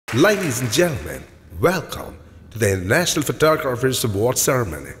Ladies and gentlemen, welcome to the International Photographers Award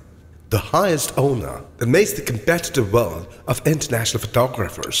Ceremony, the highest honor that makes the competitive world of international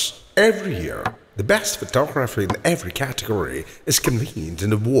photographers. Every year, the best photographer in every category is convened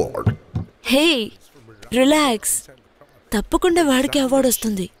in award. Hey, relax. తప్పకుండా వాడికి award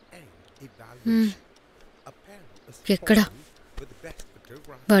వస్తుంది. ఎక్కడ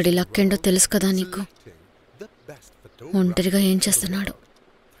వాడి లక్కేంటో తెలుసు కదా నీకు. ఒంటరిగా ఏం చేస్తున్నాడు.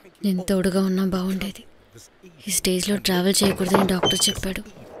 నేను తోడుగా ఉన్నా బాగుండేది. ఈ స్టేజ్లో ట్రావెల్ చేయకూడదని డాక్టర్ చెప్పాడు.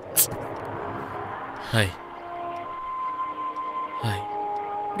 హాయ్ హాయ్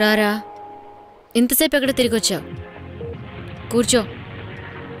రారా, ఇంతసేపు ఎక్కడ తిరిగి వచ్చావు? కూర్చో,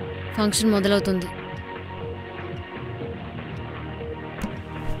 ఫంక్షన్ మొదలవుతుంది.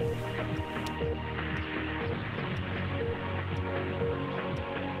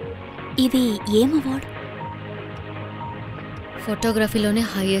 ఇది ఏం అవార్డ్? ఫోటోగ్రఫీలోనే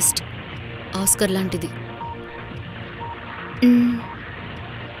హైయెస్ట్, ఆస్కర్ లాంటిది.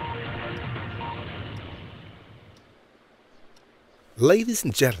 Ladies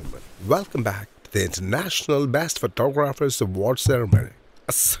and gentlemen, welcome back to the International Best Photographers Award Ceremony.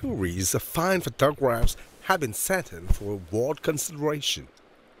 A series of fine photographs have been sent in for award consideration,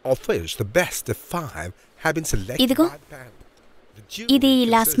 of which the best of 5 have been selected by the panel. ఇది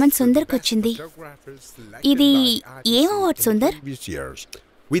last month సుందర్కి వచ్చింది. ఇది ఏం award Sundar?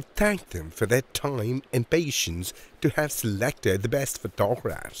 We thank them for their time and patience to have selected the best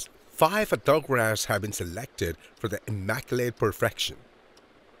photographs. 5 photographs have been selected for their immaculate perfection.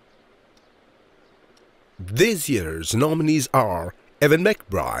 This year's nominees are Evan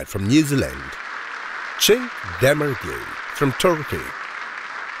McBride from New Zealand, Ching Demergui from Turkey,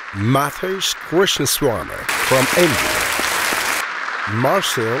 Mahesh Krishnaswamy from India,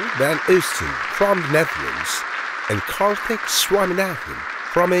 Marcel van Oosten from the Netherlands, and Karthik Swaminathan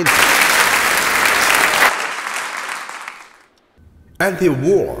from India. And the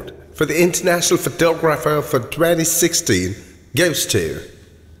award for the International Photographer for 2016 goes to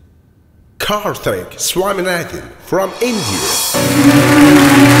Karthik Swaminathan from India.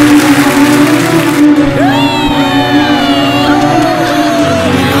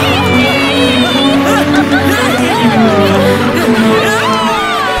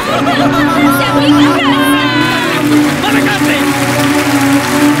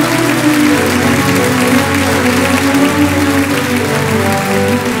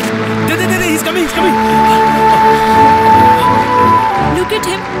 He's coming! Look at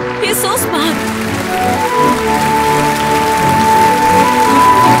him. He is so smart.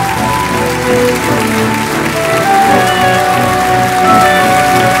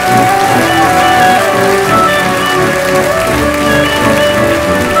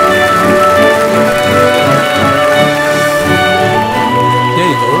 There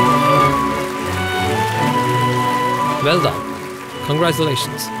you go. Well done.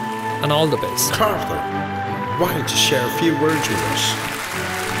 Congratulations. And all the best. Carter, why don't you share a few words with us?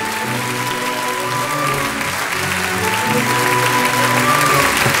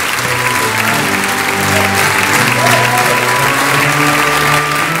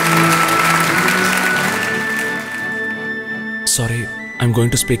 Sorry, I'm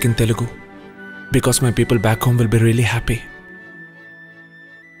going to speak in Telugu because my people back home will be really happy.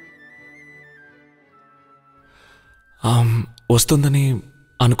 వస్తుందని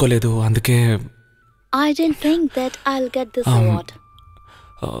అనుకోలేదు, అందుకే. I didn't think that I'll get this award.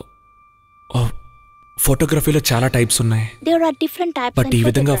 ఫోటోగ్రఫీలో చాలా types ఉన్నాయి. There are different types. But ఈ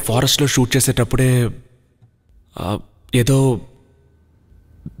విధంగా ఫారెస్ట్లో shoot చేసేటప్పుడే ఏదో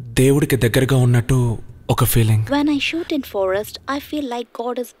దేవుడికి దగ్గరగా ఉన్నట్టు ఒక feeling. When I shoot in forest, I feel like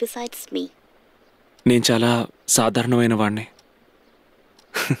God is besides me. నేను చాలా సాధారణమైన వాడిని.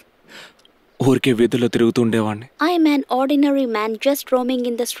 ఊరికే వీధుల్లో తిరుగుతూ ఉండేవాడిని. I am an ordinary man just roaming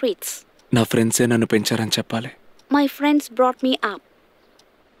in the streets. నా ఫ్రెండ్సే నన్ను పెంచారని చెప్పాలి. My friends brought me up.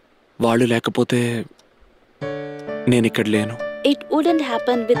 వాళ్ళు లేకపోతే నేను ఇక్కడ లేను. It wouldn't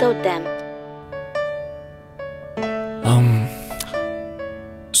happen without them.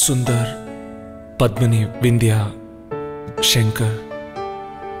 Sundar, Padmini, Vindhya, Shankar,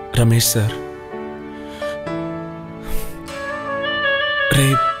 Ramesh sir, ray,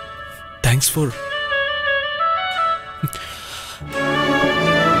 thanks for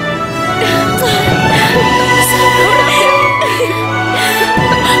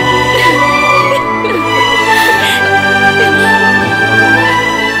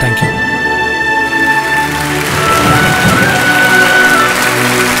thank you.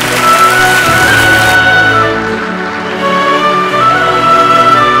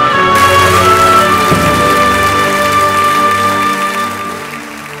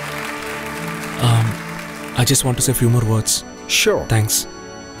 I just want to say a few more words. Sure. Thanks.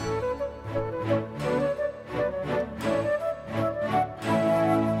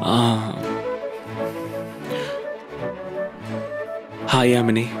 Hi,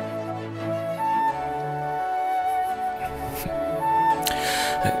 Yamini.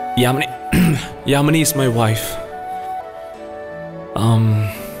 Yamini is my wife.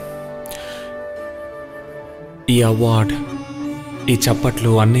 ఈ award, ఈ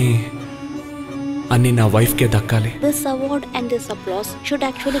చప్పట్లు అన్నీ నా వైఫ్కే దక్కాలి. This award and this applause should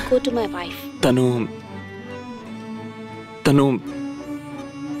actually go to my wife. తను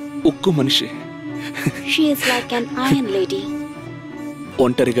ఉక్కు మనిషి. She is like an iron lady.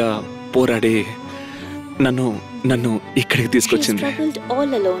 ఒంటరిగా పోరాడి నన్ను ఇక్కడికి తీసుకొచ్చింది. She struggled all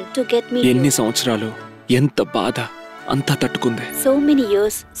alone to get me ఎన్ని here. సంవత్సరాలు, ఎంత బాధ, అంతా తట్టుకుంది. So many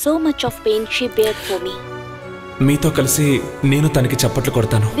years, so much of pain she bared for me. మీతో కలిసి నేను తనకి చప్పట్లు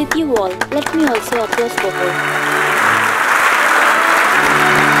కొడతాను. With you all, let me also applause for her.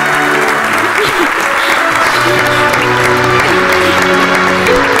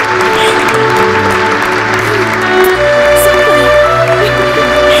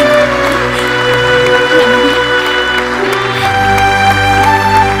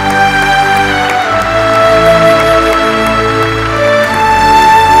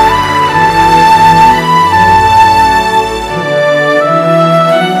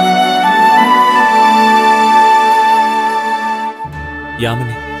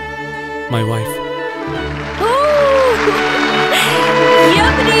 Yamini, my wife.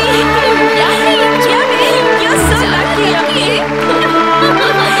 Yamini! Yamini! You're so lucky, Yamini!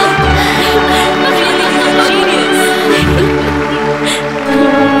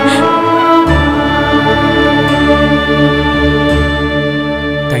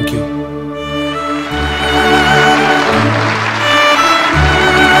 Thank you.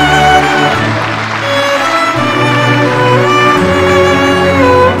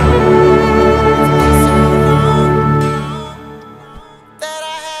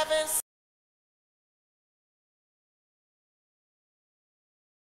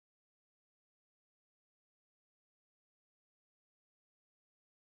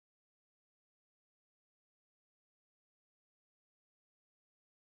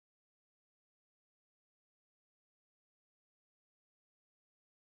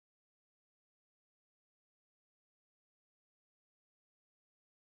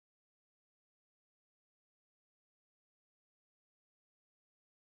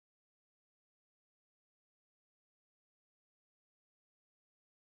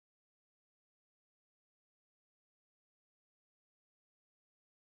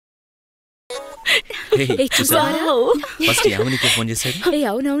 First యామినికి phone చేశాడు.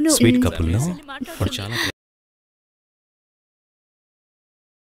 అవునవును, sweet couple వాడు చాలా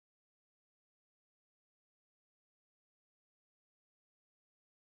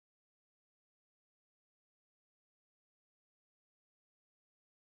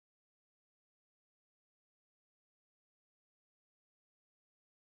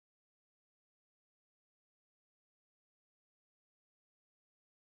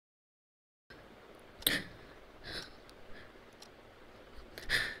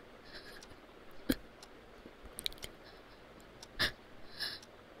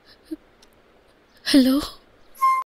హలో.